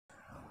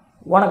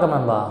வணக்கம்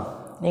நண்பா,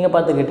 நீங்கள்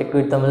பார்த்துக்கிட்ட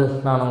ட்வீட் தமிழ்.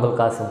 நான் உங்கள்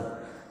காசு.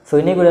 ஸோ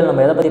இன்றைக்கி கூட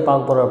நம்ம எதை பற்றி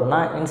பார்க்க போகிறோம் அப்படின்னா,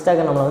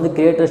 இன்ஸ்டாகிராமில் வந்து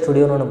கிரியேட்டர்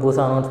ஸ்டுடியோன்னு ஒன்று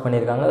புதுசாக அனௌன்ஸ்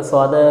பண்ணியிருக்காங்க. ஸோ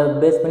அதை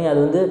பேஸ் பண்ணி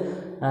அது வந்து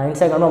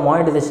இன்ஸ்டாகிராமில்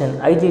மானிட்டைசேஷன்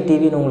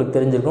ஐஜிடிவின்னு உங்களுக்கு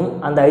தெரிஞ்சிருக்கும்.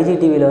 அந்த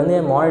ஐஜிடிவியில் வந்து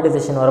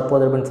மானிட்டைசேஷன்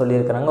வரப்போகுது அப்படின்னு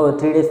சொல்லியிருக்காங்க. ஒரு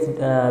 3 days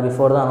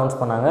பிஃபோர் தான் அனௌன்ஸ்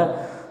பண்ணாங்க.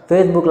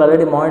 ஃபேஸ்புக்கில்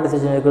ஆல்ரெடி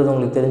மானிட்டைசேஷன் இருக்கிறது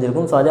உங்களுக்கு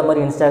தெரிஞ்சிருக்கும். ஸோ அதே மாதிரி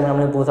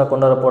இன்ஸ்டாகிராம்லேயும் புதுசாக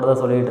கொண்டு வர போகிறதா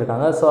சொல்லிகிட்டு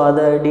இருக்காங்க. ஸோ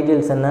அதை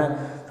டீட்டெயில்ஸ் என்ன,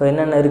 ஸோ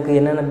என்னென்ன இருக்குது,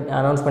 என்னென்ன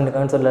அனௌன்ஸ்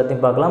பண்ணியிருக்காங்கன்னு சொல்லி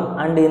எல்லாத்தையும் பார்க்கலாம்.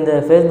 அண்ட் இந்த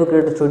ஃபேஸ்புக்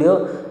கிரியேட்டர் ஸ்டுடியோ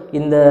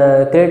இந்த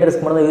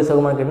கிரியேட்டர்ஸ்க்கு மட்டும் தான் யூஸ்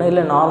ஆகுமான்னு கேட்டால்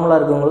இல்லை, நார்மலாக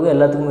இருக்கவங்களுக்கு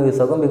எல்லாத்துக்குமே யூஸ்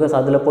ஆகும். பிகாஸ்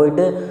அதில்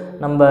போய்ட்டு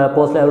நம்ம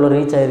போஸ்ட்டில் எவ்வளோ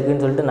ரீச்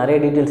ஆகிருக்குன்னு சொல்லிட்டு நிறைய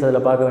டீட்டெயில்ஸ்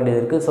அதில் பார்க்க வேண்டியது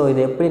இருக்குது. ஸோ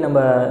இது எப்படி நம்ம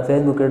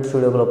ஃபேஸ்புக் கிரியேட்டர்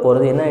ஸ்டுடியோக்குள்ளே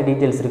போகிறது, என்ன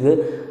டீட்டெயில்ஸ் இருக்குது,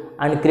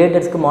 அண்ட்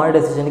கிரியேட்டர்ஸ்க்கு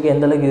மானிட்டைசேஷனுக்கு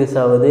எந்த அளவுக்கு யூஸ்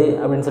ஆகுது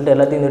அப்படின்னு சொல்லிட்டு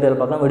எல்லாத்தையும் டீட்டெயில்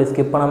பார்க்கலாம். வீடியோ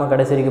ஸ்கிப் பண்ணாமல்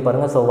கடைசி வரைக்கும்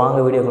பாருங்கள். ஸோ வாங்க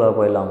வீடியோக்குள்ளே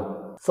போயிடலாம்.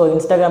 ஸோ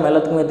இன்ஸ்டாகிராம்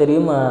எல்லாத்துக்குமே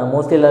தெரியும்.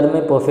 மோஸ்ட்லி எல்லாருமே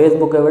இப்போ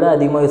ஃபேஸ்புக்கை விட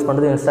அதிகமாக யூஸ்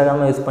பண்ணுறது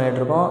இன்ஸ்டாகிராம் யூஸ்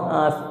பண்ணிகிட்ருக்கோம்.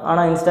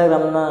 ஆனால்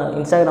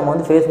இன்ஸ்டாகிராம்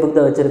வந்து ஃபேஸ்புக்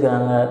தான்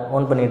வச்சுருக்காங்க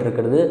ஓன் பண்ணிகிட்டு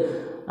இருக்கிறது.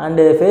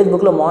 அண்டு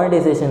ஃபேஸ்புக்கில்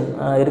மானிட்டைசேஷன்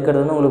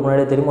இருக்கிறதுன்னு உங்களுக்கு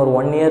முன்னாடியே தெரியும். ஒரு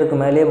 1 yearக்கு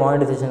மேலேயே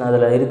மானிட்டைசேஷன்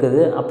அதில்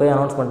இருக்குது. அப்போயே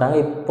அனௌன்ஸ் பண்ணிட்டாங்க.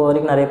 இப்போ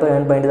வரைக்கும் நிறைய பேர்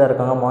ஏர்ன் பண்ணிட்டு தான்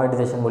இருக்காங்க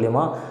மானிட்டைசேஷன்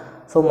மூலிமா.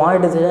 ஸோ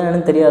மானிட்டைசேஷன்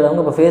என்னன்னு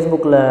தெரியாதவங்க இப்போ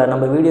ஃபேஸ்புக்கில்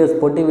நம்ம வீடியோஸ்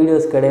போட்டு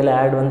வீடியோஸ்க்கு இடையில்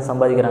ஆட் வந்து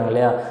சம்பாதிக்கிறாங்க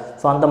இல்லையா.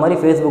 ஸோ அந்த மாதிரி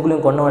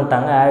ஃபேஸ்புக்லேயும் கொண்டு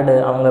வந்துட்டாங்க. ஆடு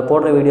அவங்க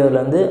போடுற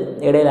வீடியோவில் வந்து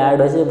இடையில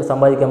ஆட் வச்சு இப்போ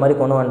சம்பாதிக்கிற மாதிரி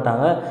கொண்டு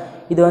வந்துட்டாங்க.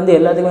 இது வந்து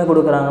எல்லாத்துக்குமே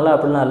கொடுக்குறாங்களா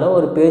அப்படின்னா இல்லை,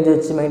 ஒரு பேஜ்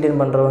வச்சு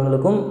மெயின்டைன்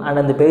பண்ணுறவங்களுக்கும்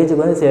அண்ட் அந்த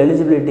பேஜுக்கு வந்து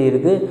எலிஜிபிலிட்டி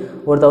இருக்குது.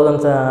 ஒரு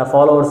 1000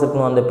 ஃபாலோவர்ஸ்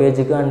இருக்கணும் அந்த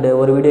பேஜுக்கு, அண்டு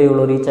ஒரு வீடியோ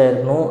இவ்வளோ ரீச்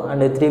ஆகிருக்கணும்,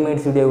 அண்டு 3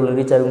 minutes வீடியோ இவ்வளோ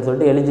ரீச் ஆகிருக்குன்னு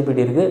சொல்லிட்டு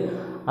எலிஜிபிலிட்டி இருக்குது.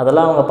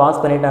 அதெல்லாம் அவங்க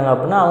பாஸ் பண்ணிட்டாங்க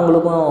அப்படின்னா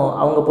அவங்களுக்கும்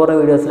அவங்க போகிற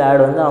வீடியோஸில்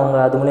ஆட் வந்து அவங்க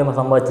அது மூலியமாக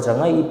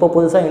சம்பாதிச்சிட்றாங்க. இப்போ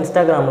புதுசாக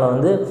இன்ஸ்டாகிராமில்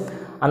வந்து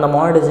அந்த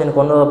மானிட்டைசேஷன்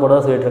கொண்டு வர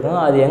போகிறதா சொல்லிட்டு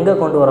இருக்காங்க. அது எங்கே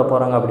கொண்டு வர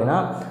போகிறாங்க அப்படின்னா,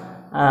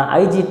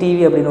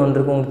 ஐஜிடிவி அப்படின்னு ஒன்று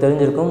இருக்கும், உங்களுக்கு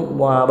தெரிஞ்சிருக்கும்.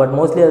 பட்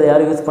மோஸ்ட்லி அதை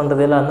யாரும் யூஸ்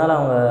பண்ணுறது இல்லை. அதனால்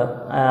அவங்க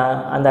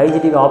அந்த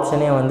ஐஜிடிவி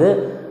ஆப்ஷனே வந்து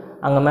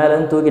அங்கே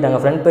மேலேருந்து தூக்கிட்டாங்க,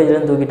 ஃப்ரண்ட்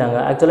பேஜ்லேருந்து தூக்கிட்டாங்க.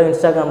 ஆக்சுவலாக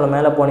இன்ஸ்டாகிராமில்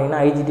மேலே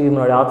போனீங்கன்னா ஐஜிடிவி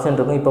முன்னாடி ஆப்ஷன்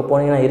இருக்கும். இப்போ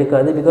போனீங்கன்னா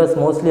இருக்காது. பிகாஸ்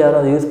மோஸ்ட்லி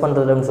யாரும் அதை யூஸ்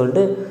பண்ணுறது அப்படின்னு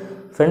சொல்லிட்டு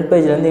ஃப்ரண்ட்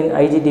பேஜ்லேருந்து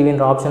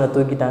ஐஜிடிவின்ற ஆப்ஷனை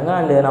தூக்கிட்டாங்க.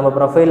 அண்டு நம்ம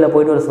ப்ரொஃபைலில்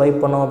போய்ட்டு ஒரு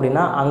ஸ்வைப் பண்ணோம்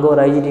அப்படின்னா அங்கே ஒரு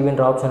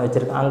ஐஜிடிவின்ற ஆப்ஷன்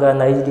வச்சுருக்காங்க. அங்கே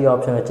அந்த ஐஜிடிவி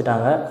ஆப்ஷன்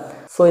வச்சுட்டாங்க.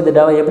 ஸோ இது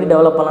எப்படி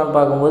டெவலப் பண்ணலான்னு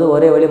பார்க்கும்போது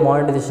ஒரே வழி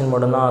மானிட்டைசேஷன்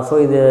மட்டும்தான். ஸோ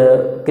இது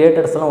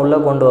கிரியேட்டர்ஸ்லாம் உள்ளே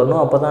கொண்டு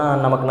வரணும். அப்போ தான்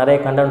நமக்கு நிறைய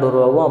கண்டென்ட்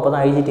உருவாகும். அப்போ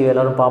தான் ஐஜிடிவி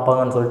எல்லோரும்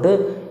பார்ப்பாங்கன்னு சொல்லிட்டு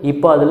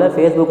இப்போ அதில்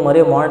ஃபேஸ்புக்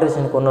மாதிரியே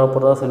மானிட்டைசேஷன் கொண்டு வர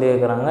போகிறதா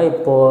சொல்லியிருக்கிறாங்க.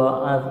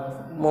 இப்போது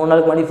 3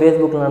 நாளுக்கு முன்னாடி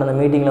ஃபேஸ்புக்கில் நடந்த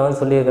மீட்டிங்கில்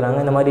வந்து சொல்லியிருக்கிறாங்க,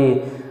 இந்த மாதிரி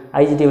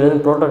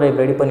ஐஜிடிவிலேருந்து ப்ரோட்டோடைப்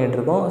ரெடி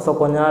பண்ணிகிட்ருக்கோம். ஸோ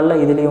கொஞ்ச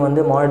நாளில் இதுலேயும்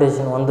வந்து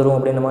மானிட்டைசேஷன் வந்துடும்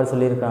அப்படின்ற மாதிரி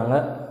சொல்லியிருக்காங்க.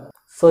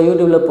 ஸோ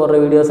யூடியூப்பில் போடுற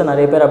வீடியோஸை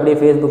நிறைய பேர் அப்படியே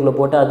ஃபேஸ்புக்கில்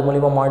போட்டு அது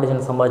மூலிமா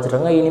மானிட்டைசேஷன்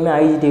சம்பாதிச்சிருக்காங்க. இனிமேல்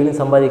ஐஜிடிவிலையும்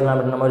சம்பாதிக்கலாம்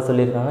அப்படின்ற மாதிரி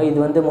சொல்லியிருக்காங்க. இது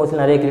வந்து மோஸ்ட்லி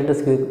நிறைய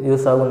கிரியேட்டர்ஸ்க்கு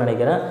யூஸ் ஆகும்னு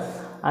நினைக்கிறேன்.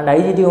 அண்ட்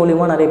ஐஜிடிவி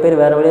மூலிமா நிறைய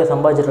பேர் வேறு வழியாக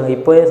சம்பாதிச்சிருக்காங்க.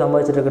 இப்போயே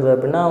சம்பாதிச்சிட்டு இருக்கிறது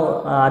அப்படின்னா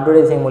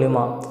அட்வர்டைஸிங்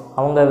மூலிமா.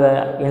 அவங்க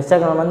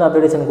இன்ஸ்டாகிராம் வந்து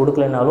அட்வர்டைஸ்மெண்ட்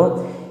கொடுக்கலனாலும்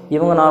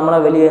இவங்க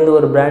நார்மலாக வெளியே இருந்து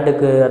ஒரு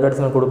பிராண்டுக்கு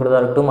அட்வர்டைஸ்மெண்ட் கொடுக்குறதா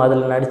இருக்கட்டும்,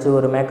 அதில் நடித்து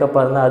ஒரு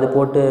மேக்கப்பாக இருந்தால் அது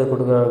போட்டு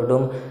கொடுக்குறதா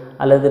இருக்கட்டும்,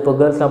 அல்லது இப்போ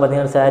கேர்ள்ஸ்லாம்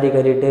பார்த்திங்கன்னா சாரீ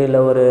கட்டிட்டு இல்லை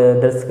ஒரு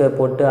ட்ரெஸ்க்கு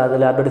போட்டு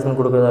அதில் அட்வர்டைஸ்மெண்ட்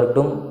கொடுக்குறதா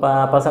இருக்கட்டும்.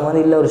 பசங்க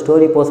வந்து இல்லை ஒரு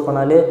ஸ்டோரி போஸ்ட்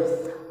பண்ணாலே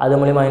அது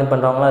மூலிமா ஏர்ன்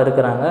பண்ணுறவங்களாம்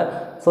இருக்கிறாங்க.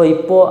 ஸோ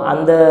இப்போது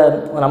அந்த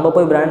நம்ம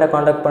போய் பிராண்டை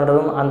காண்டாக்ட்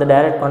பண்ணுறதும் அந்த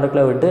டைரக்ட்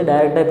காண்டாக்டில் விட்டு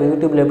டைரெக்டாக இப்போ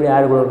யூடியூப்பில் எப்படி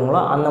ஆட்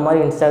கொடுக்குறோங்களோ அந்த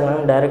மாதிரி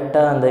இன்ஸ்டாகிராம்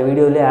டைரெக்டாக அந்த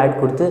வீடியோவிலே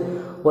ஆட் கொடுத்து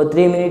ஒரு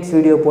 3 minutes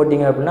வீடியோ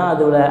போட்டிங்க அப்படின்னா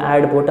அதில்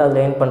ஆட் போட்டு அதில்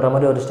ஏர்ன் பண்ணுற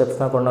மாதிரி ஒரு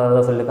ஸ்டெப்ஸ் தான் கொண்டு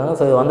வரதா சொல்லியிருக்காங்க.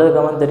 ஸோ இது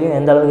வந்ததுக்கப்புறம் தெரியும்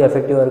எந்த அளவுக்கு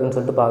எஃபெக்டிவாக இருக்குன்னு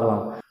சொல்லிட்டு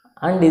பார்க்கலாம்.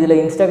 அண்ட் இதில்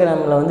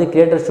இன்ஸ்டாகிராமில் வந்து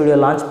கிரியேட்டர் ஸ்டுடியோ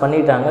லான்ச்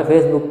பண்ணிட்டாங்க.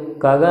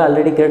 ஃபேஸ்புக்காக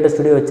ஆல்ரெடி கிரியேட்டர்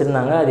ஸ்டுடியோ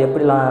வச்சுருந்தாங்க. அது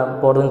எப்படி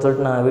போகிறதுன்னு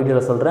சொல்லிட்டு நான்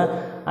வீடியோவில் சொல்கிறேன்.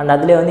 அண்ட்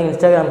அதிலே வந்து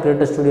இன்ஸ்டாகிராம்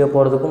கிரியேட்டர் ஸ்டுடியோ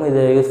போகிறதுக்கும்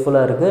இது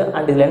யூஸ்ஃபுல்லாக இருக்குது.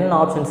 அண்ட் இதில் என்ன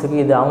ஆப்ஷன்ஸ்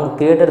இருக்குது, இது அவங்க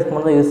கிரியேட்டர்ஸ்க்கு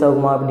மட்டும் தான் யூஸ்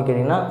ஆகுமா அப்படின்னு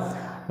கேட்டிங்கன்னா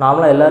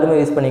நார்மலாக எல்லாருமே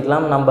யூஸ்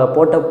பண்ணிக்கலாம். நம்ம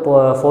போட்ட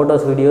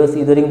ஃபோட்டோஸ், வீடியோஸ்,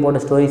 இது வரைக்கும்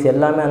போட்ட ஸ்டோரிஸ்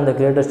எல்லாமே அந்த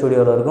கிரியேட்டர்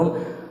ஸ்டுடியோவில் இருக்கும்.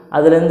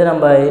 அதுலேருந்து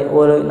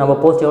நம்ம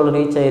போஸ்ட் எவ்வளோ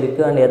ரீச்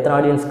ஆகிருக்கு, அண்ட் எத்தனை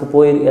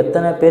ஆடியன்ஸ்க்கு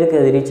எத்தனை பேருக்கு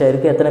அது ரீச்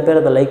ஆகிருக்கு, எத்தனை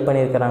பேர் அதை லைக்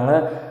பண்ணியிருக்கிறாங்க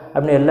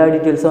அப்படின்னு எல்லா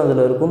டீட்டெயில்ஸும்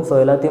அதில் இருக்கும். ஸோ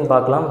எல்லாத்தையும்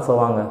பார்க்கலாம். ஸோ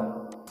வாங்க.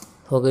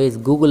 ஓகே,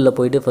 கூகுளில்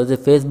போய்ட்டு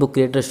ஃபஸ்ட்டு ஃபேஸ்புக்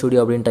கிரியேட்டர் ஸ்டுடியோ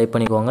அப்படின்னு டைப்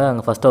பண்ணிக்கோங்க.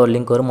 அங்கே ஃபஸ்ட்டாக ஒரு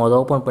லிங்க் வரும். அதை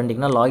ஓப்பன்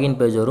பண்ணிட்டீங்கன்னா லாகின்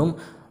பேஜ் வரும்.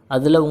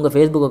 அதில் உங்கள்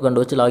ஃபேஸ்புக் அக்கௌண்ட்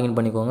வச்சு லாகின்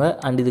பண்ணிக்கோங்க.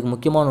 அண்ட் இதுக்கு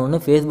முக்கியமான ஒன்று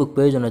ஃபேஸ்புக்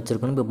பேஜ் ஒன்று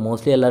வச்சுருக்கணும். இப்போ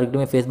மோஸ்ட்லி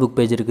எல்லாருக்கிட்டையுமே ஃபேஸ்புக்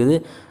பேஜ் இருக்குது.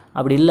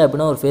 அப்படி இல்லை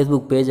அப்படின்னா ஒரு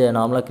ஃபேஸ்புக் பேஜை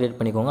நார்மலாக க்ரியேட்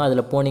பண்ணிக்கோங்க.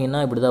 அதில் போனீங்கன்னா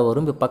இப்படி தான்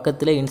வரும். இப்போ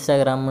பக்கத்தில்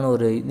இன்ஸ்டாகிராம்னு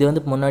ஒரு இது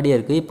வந்து முன்னாடியே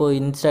இருக்குது. இப்போ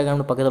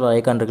இன்ஸ்டாகிராம்னு பக்கத்தில் ஒரு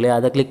ஐக்கான் இருக்குல்லையா,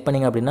 அதை கிளிக்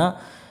பண்ணிங்க அப்படின்னா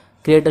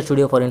கிரியேட்டர்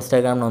ஸ்டுடியோ ஃபார்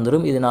இன்ஸ்டாகிராம்னு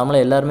வந்துடும். இது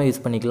நார்மலாக எல்லாருமே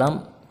யூஸ் பண்ணிக்கலாம்.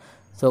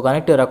 ஸோ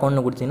கனெக்ட் யுவர்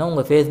அக்கௌண்ட்னு கொடுத்தீங்கன்னா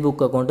உங்கள்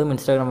ஃபேஸ்புக் அக்கௌண்ட்டும்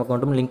இன்ஸ்டாகிராம்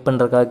அக்கௌண்ட்டும் லிங்க்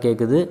பண்ணுறதுக்காக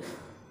கேட்குது.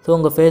 ஸோ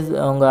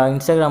உங்கள்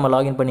இன்ஸ்டாகிராமை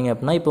லாகின் பண்ணிங்க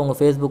அப்படின்னா இப்போ உங்கள்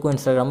ஃபேஸ்புக்கும்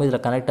இன்ஸ்டாகிராமும்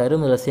இதில் கனெக்ட்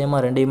ஆகிரும். இதில் சேமாக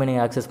ரெண்டையுமே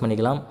நீங்கள் ஆக்சஸ்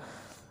பண்ணிக்கலாம்.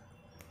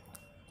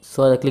 ஸோ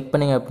அதை கிளிக்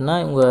பண்ணிங்க அப்படின்னா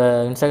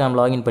உங்கள் இன்ஸ்டாகிராம்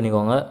லாகின்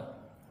பண்ணிக்கோங்க.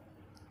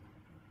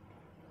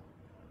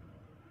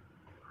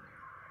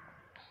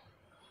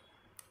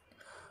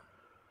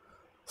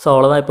 ஸோ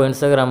அவ்வளோதான். இப்போ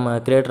இன்ஸ்டாகிராம்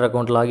கிரியேட்டர்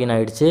அக்கௌண்ட் லாகின்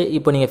ஆகிடுச்சு.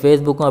 இப்போ நீங்கள்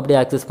ஃபேஸ்புக்கும் அப்படியே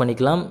ஆக்சஸ்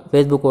பண்ணிக்கலாம்.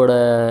 ஃபேஸ்புக்கோட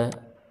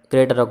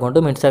கிரியேட்டர்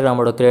அக்கௌண்ட்டும்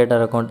இன்ஸ்டாகிராமோட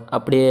கிரியேட்டர் அக்கௌண்ட்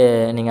அப்படியே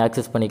நீங்கள்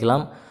ஆக்சஸ்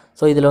பண்ணிக்கலாம்.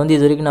 ஸோ இதில் வந்து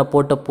இது வரைக்கும் நான்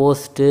போட்ட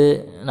போஸ்ட்டு,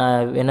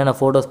 நான் என்னென்ன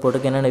ஃபோட்டோஸ்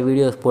போட்டிருக்கேன், என்னென்ன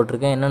வீடியோஸ்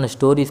போட்டிருக்கேன், என்னென்ன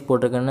ஸ்டோரிஸ்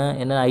போட்டிருக்கேன்னு,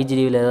 என்னென்ன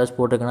ஐஜிடிவியில் ஏதாச்சும்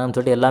போட்டிருக்கேன்னு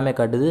சொல்லிட்டு எல்லாமே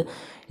காட்டுது.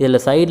 இதில்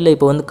சைடில்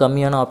இப்போ வந்து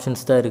கம்மியான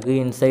ஆப்ஷன்ஸ் தான் இருக்குது.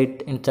 Inside,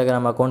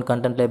 Instagram account,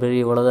 content library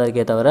இவ்வளோ தான்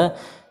இருக்கே தவிர,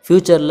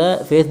 ஃப்யூச்சரில்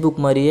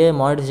ஃபேஸ்புக் மாதிரியே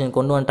மானிட்டைசேஷன்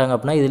கொண்டு வந்துட்டாங்க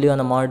அப்படின்னா இதுலேயும்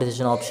அந்த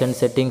மானிட்டைசேஷன் ஆப்ஷன்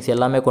செட்டிங்ஸ்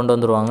எல்லாமே கொண்டு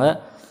வந்துருவாங்க.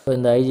 ஸோ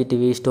இந்த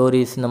ஐஜிடிவி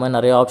ஸ்டோரிஸ் இந்த மாதிரி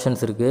நிறைய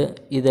ஆப்ஷன்ஸ் இருக்குது.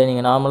 இதை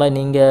நீங்கள் நார்மலாக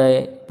நீங்கள்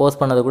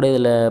போஸ்ட் பண்ணதை கூட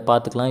இதில்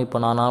பார்த்துக்கலாம். இப்போ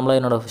நான் நார்மலாக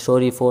என்னோடய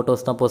ஸ்டோரி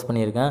ஃபோட்டோஸ் தான் போஸ்ட்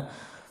பண்ணியிருக்கேன்.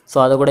 ஸோ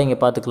அதை கூட இங்கே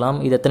பார்த்துக்கலாம்.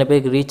 இது எத்தனை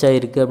பேருக்கு ரீச்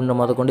ஆகிருக்கு அப்படின்ற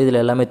மாதிரி கொண்டு இதில்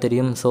எல்லாமே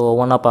தெரியும். ஸோ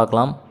ஒவ்வொன்றா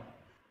பார்க்கலாம்.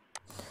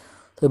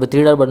 ஸோ இப்போ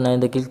 3 டாட் பட்டனை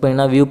இந்த கிளிக்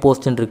பண்ணினா வியூ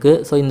போஸ்ட்னு இருக்குது.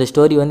 ஸோ இந்த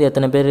ஸ்டோரி வந்து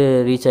எத்தனை பேர்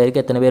ரீச்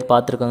ஆகிருக்கு, எத்தனை பேர்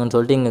பார்த்துருக்காங்கன்னு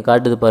சொல்லிட்டு இங்கே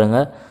காட்டுது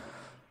பாருங்கள்.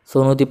 ஸோ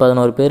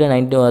 111 பேர்,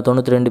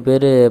 92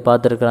 பேர்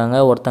பார்த்துருக்குறாங்க,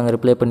 ஒருத்தங்க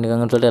ரிப்ளை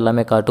பண்ணியிருக்காங்கன்னு சொல்லிட்டு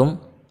எல்லாமே காட்டும்.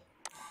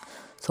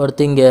 ஸோ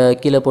அடுத்து இங்கே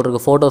கீழே போட்டிருக்க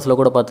ஃபோட்டோஸில்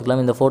கூட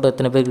பார்த்துக்கலாம். இந்த ஃபோட்டோ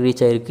எத்தனை பேருக்கு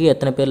ரீச் ஆகிருக்கு,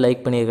 எத்தனை பேர்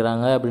லைக்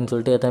பண்ணியிருக்காங்க அப்படின்னு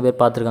சொல்லிட்டு, எத்தனை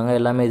பேர் பார்த்துருக்காங்க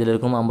எல்லாமே இதில்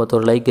இருக்கும்.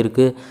 51 லைக்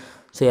இருக்குது.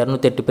 ஸோ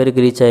 208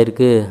 பேருக்கு ரீச்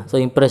ஆகிருக்கு. ஸோ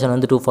இம்ப்ரெஷன்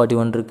வந்து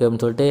 241 இருக்குது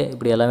அப்படின்னு சொல்லிட்டு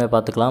இப்படி எல்லாமே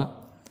பார்த்துக்கலாம்.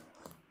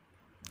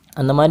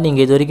 அந்த மாதிரி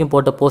நீங்கள் இது வரைக்கும்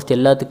போட்ட போஸ்ட்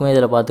எல்லாத்துக்குமே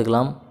இதில்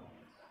பார்த்துக்கலாம்.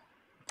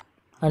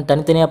 அண்ட்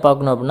தனித்தனியாக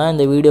பார்க்கணும் அப்படின்னா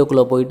இந்த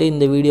வீடியோக்குள்ளே போயிட்டு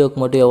இந்த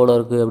வீடியோவுக்கு மட்டும் எவ்வளோ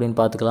இருக்குது அப்படின்னு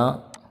பார்த்துக்கலாம்.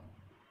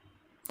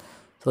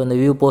 ஸோ இந்த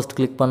வியூ போஸ்ட்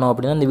கிளிக் பண்ணோம்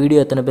அப்படின்னா இந்த வீடியோ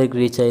எத்தனை பேருக்கு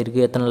ரீச் ஆகிருக்கு,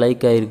 எத்தனை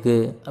லைக் ஆகிருக்கு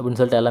அப்படின்னு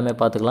சொல்லிட்டு எல்லாமே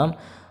பார்த்துக்கலாம்.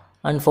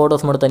 அண்ட்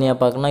ஃபோட்டோஸ் மட்டும் தனியாக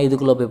பார்க்கணும்னா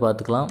இதுக்குள்ளே போய்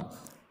பார்த்துக்கலாம்.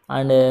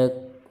 அண்டு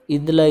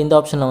இதில் இந்த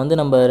ஆப்ஷனில் வந்து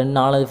நம்ம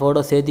 2-4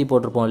 ஃபோட்டோ சேர்த்தி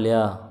போட்டிருப்போம்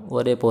இல்லையா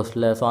ஒரே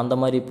போஸ்ட்டில். ஸோ அந்த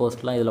மாதிரி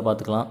போஸ்ட்லாம் இதில்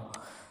பார்த்துக்கலாம்.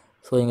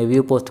 ஸோ இங்கே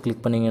வியூ போஸ்ட்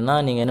கிளிக் பண்ணிங்கன்னா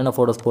நீங்கள் என்னென்ன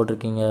ஃபோட்டோஸ்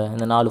போட்டிருக்கீங்க,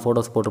 இந்த 4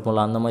 ஃபோட்டோஸ்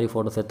போட்டிருப்போம்ல அந்த மாதிரி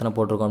ஃபோட்டோஸ் எத்தனை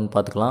போட்டிருக்கோம் அப்படின்னு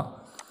பார்த்துக்கலாம்.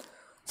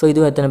 ஸோ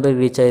இதுவும் எத்தனை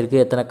பேருக்கு ரீச் ஆகிருக்கு,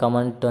 எத்தனை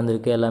கமெண்ட்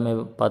வந்திருக்கு எல்லாமே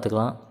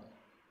பார்த்துக்கலாம்.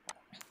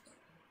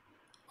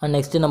 அண்ட்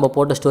நெக்ஸ்ட்டு நம்ம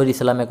போட்ட ஸ்டோரிஸ்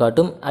எல்லாமே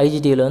காட்டும்.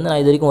 ஐஜிடிவியில் வந்து நான்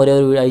இது வரைக்கும் ஒரே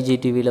ஒரு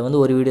ஐஜிடிவியில் வந்து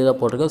ஒரு வீடியோ தான்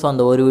போட்டிருக்கேன். ஸோ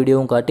அந்த ஒரு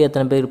வீடியோவும் காட்டி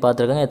எத்தனை பேர்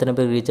பார்த்துருக்காங்க, எத்தனை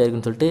பேர் ரீச்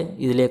ஆகிருக்குன்னு சொல்லிட்டு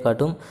இதிலே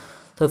காட்டும்.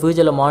 ஸோ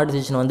ஃப்யூச்சரில்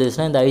மானிட்டைசேஷன்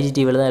வந்துச்சுன்னா இந்த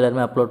ஐஜிடிவியில் தான்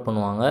எல்லாருமே அப்லோட்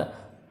பண்ணுவாங்க.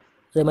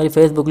 அதே மாதிரி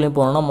ஃபேஸ்புக்லேயும்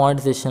போனோம்னா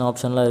மானிட்டைசேஷன்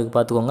ஆப்ஷன்லாம் இருக்குது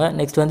பார்த்துக்கோங்க.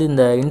 நெக்ஸ்ட் வந்து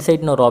இந்த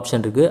இன்சைட்னு ஒரு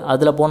ஆப்ஷன் இருக்குது.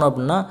 அதில் போனோம்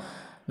அப்படின்னா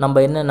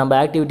நம்ம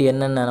ஆக்டிவிட்டி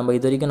என்னென்ன, நம்ம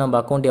இது வரைக்கும் நம்ம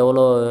அக்கௌண்ட்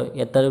எவ்வளோ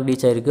எத்தனை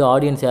ரீச் ஆகிருக்கு,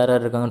 ஆடியன்ஸ் யார்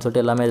யார் இருக்காங்கன்னு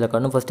சொல்லிட்டு எல்லாமே இதில்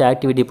காட்டும். ஃபஸ்ட்டு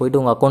ஆக்டிவிட்டி போய்ட்டு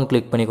உங்கள் அக்கௌண்ட்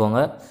கிளிக்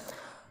பண்ணிக்கோங்க.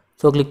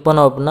 ஸோ கிளிக்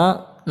பண்ணோம் அப்படின்னா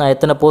நான்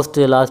எத்தனை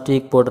போஸ்ட்டு லாஸ்ட்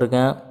வீக்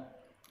போட்டிருக்கேன்,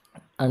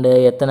 அண்டு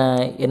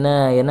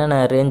என்னென்ன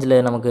ரேஞ்சில்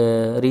நமக்கு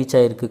ரீச்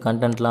ஆகிருக்கு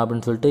கண்டென்ட்லாம்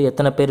அப்படின்னு சொல்லிட்டு,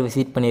 எத்தனை பேர்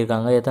விசிட்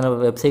பண்ணியிருக்காங்க, எத்தனை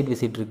வெப்சைட்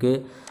விசிட்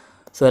இருக்குது,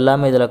 ஸோ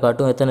எல்லாமே இதில்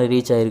காட்டும். எத்தனை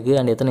ரீச் ஆகிருக்கு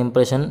அண்ட் எத்தனை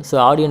இம்ப்ரெஷன். ஸோ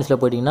ஆடியன்ஸில்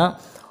போய்ட்டிங்கன்னா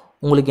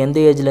உங்களுக்கு எந்த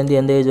ஏஜ்லேருந்து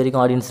எந்த ஏஜ்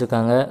வரைக்கும் ஆடியன்ஸ்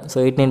இருக்காங்க. ஸோ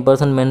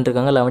 89% மென்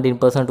இருக்காங்க,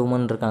 17%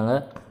 உமன் இருக்காங்க.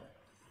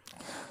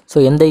 ஸோ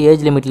எந்த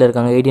ஏஜ் லிமிட்டில்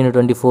இருக்காங்க, 18 to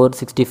 24,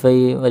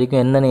 65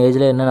 வரைக்கும் என்னென்ன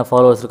ஏஜில் என்னென்ன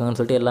ஃபாலோவர்ஸ்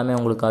இருக்காங்கன்னு சொல்லிட்டு எல்லாமே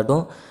உங்களுக்கு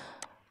காட்டும்.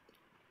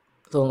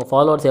 ஸோ உங்கள்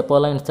ஃபாலோவர்ஸ்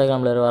எப்போல்லாம்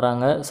இன்ஸ்டாகிராமில்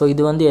வராங்க, ஸோ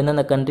இது வந்து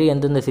எந்தெந்த கண்ட்ரி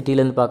எந்தெந்த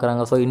சிட்டிலேருந்து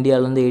பார்க்குறாங்க. ஸோ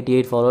இந்தியாவிலேருந்து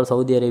 88 followers,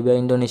 Saudi Arabia,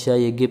 Indonesia,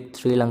 Egypt,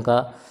 Sri Lanka,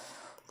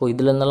 so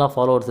இதுலேருந்தெல்லாம்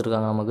followers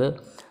இருக்காங்க நமக்கு.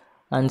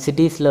 அண்ட்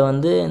சிட்டிஸில்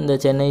வந்து இந்த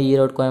சென்னை,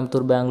 ஈரோடு,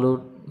 கோயம்புத்தூர்,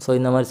 பெங்களூர், ஸோ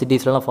இந்த மாதிரி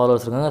சிட்டிஸ்லலாம்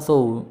ஃபாலோவர்ஸ் இருக்காங்க. ஸோ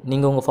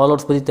நீங்கள் உங்கள்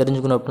ஃபாலோவர்ஸ் பற்றி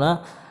தெரிஞ்சுக்கணும் அப்படின்னா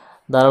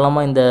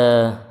தாராளமாக இந்த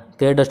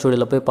கிரியேட்டர்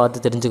ஸ்டுடியோவில் போய்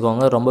பார்த்து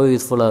தெரிஞ்சுக்கோங்க, ரொம்பவே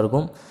யூஸ்ஃபுல்லாக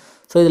இருக்கும்.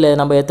 ஸோ இதில்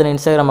நம்ம எத்தனை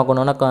இன்ஸ்டாகிராம்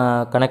அக்கௌண்ட்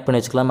வேணால் கனெக்ட் பண்ணி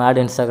வச்சுக்கலாம். ஆட்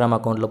இன்ஸ்டாகிராம்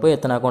அக்கௌண்ட்டில் போய்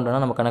எத்தனை அக்கௌண்ட்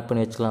வேணால் நம்ம கனெக்ட்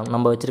பண்ணி வச்சுக்கலாம்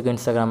நம்ம வச்சுருக்க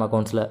இன்ஸ்டாகிராம்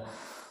அக்கௌண்ட்ஸில்.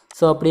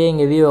 ஸோ அப்படியே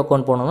இங்கே வியூ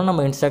அக்கௌண்ட் போனோம்னா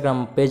நம்ம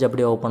இன்ஸ்டாகிராம் பேஜ்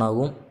அப்படியே ஓப்பன்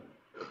ஆகும்.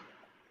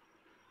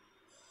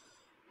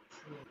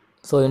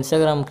 ஸோ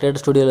இன்ஸ்டாகிராம்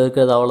கிரியேட்டர் ஸ்டுடியோவில்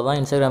இருக்கிறது அவ்வளோதான்.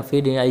 இன்ஸ்டாகிராம்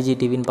ஃபீட்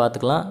ஐஜிடிவின்னு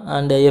பார்த்துக்கலாம்.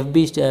 அண்ட்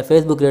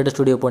ஃபேஸ்புக் கிரியேட்டர்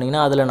ஸ்டுடியோ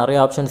போனீங்கன்னா அதில் நிறைய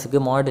ஆப்ஷன்ஸ்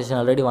இருக்குது.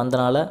 மானிட்டைசேஷன் ஆல்ரெடி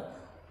வந்தனால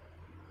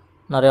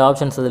நிறைய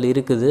ஆப்ஷன்ஸ் அதில்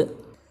இருக்குது.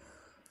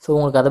 ஸோ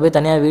உங்களுக்கு அதை போய்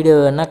தனியாக வீடியோ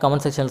வேணால்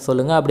கமெண்ட் செக்ஷனில்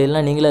சொல்லுங்கள். அப்படி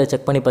இல்லைனா நீங்களே அதை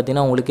செக் பண்ணி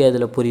பார்த்தீங்கன்னா உங்களுக்கே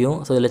அதில் புரியும்.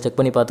 ஸோ இதில் செக்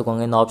பண்ணி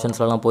பார்த்துக்கோங்க. இந்த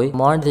ஆப்ஷன்ஸ்லாம் போய்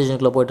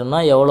மானிட்டைசேஷனுக்குள்ளே போய்ட்டோம்னா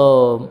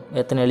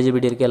எத்தனை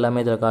எலிஜிபிலிட்டி இருக்குது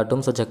எல்லாமே இதில்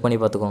காட்டும். ஸோ செக் பண்ணி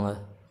பார்த்துக்கோங்க.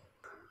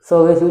 ஸோ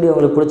வீடியோ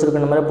உங்களுக்கு பிடிச்சிருக்கு,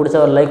 இந்த மாதிரி பிடிச்ச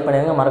ஒரு லைக்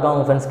பண்ணுங்கள். மறக்காம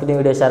உங்கள் ஃப்ரெண்ட்ஸ்கிட்டையும்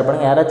வீடியோ ஷேர்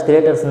பண்ணுங்கள். யாராச்சும்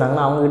கிரியேட்டர்ஸ்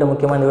இருந்தாங்கன்னா அவங்ககிட்ட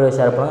முக்கியமாக இந்த வீடியோ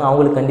ஷேர் பண்ணுங்கள்.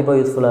 அவங்களுக்கு கண்டிப்பாக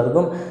யூஸ்ஃபுல்லாக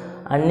இருக்கும்.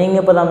 அண்ட்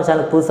நீங்கள் இப்போ நம்ம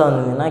சேனல் புதுசாக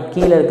வந்தீங்கன்னா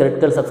கீழே இருக்க ரெட்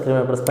கலர்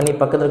சப்ஸ்கிரைப் ப்ரெஸ் பண்ணி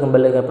பக்கத்தில் இருக்கும்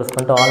பெல் ஐக்கானை ப்ரெஸ்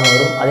பண்ணிட்டு ஆல்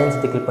வரும். அதையும்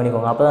சேர்த்து கிளிக்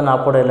பண்ணிக்கோங்க. அப்போ தான்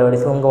நான் போட எல்லா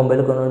வீடியோஸும் உங்கள்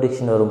மொபைலுக்கு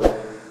நோட்டிஃபிகேஷன் வரும்.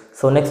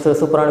 ஸோ நெக்ஸ்ட்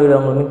சூப்பரான வீடியோ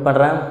உங்களுக்கு மீட்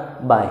பண்ணுறேன்.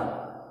 பாய்.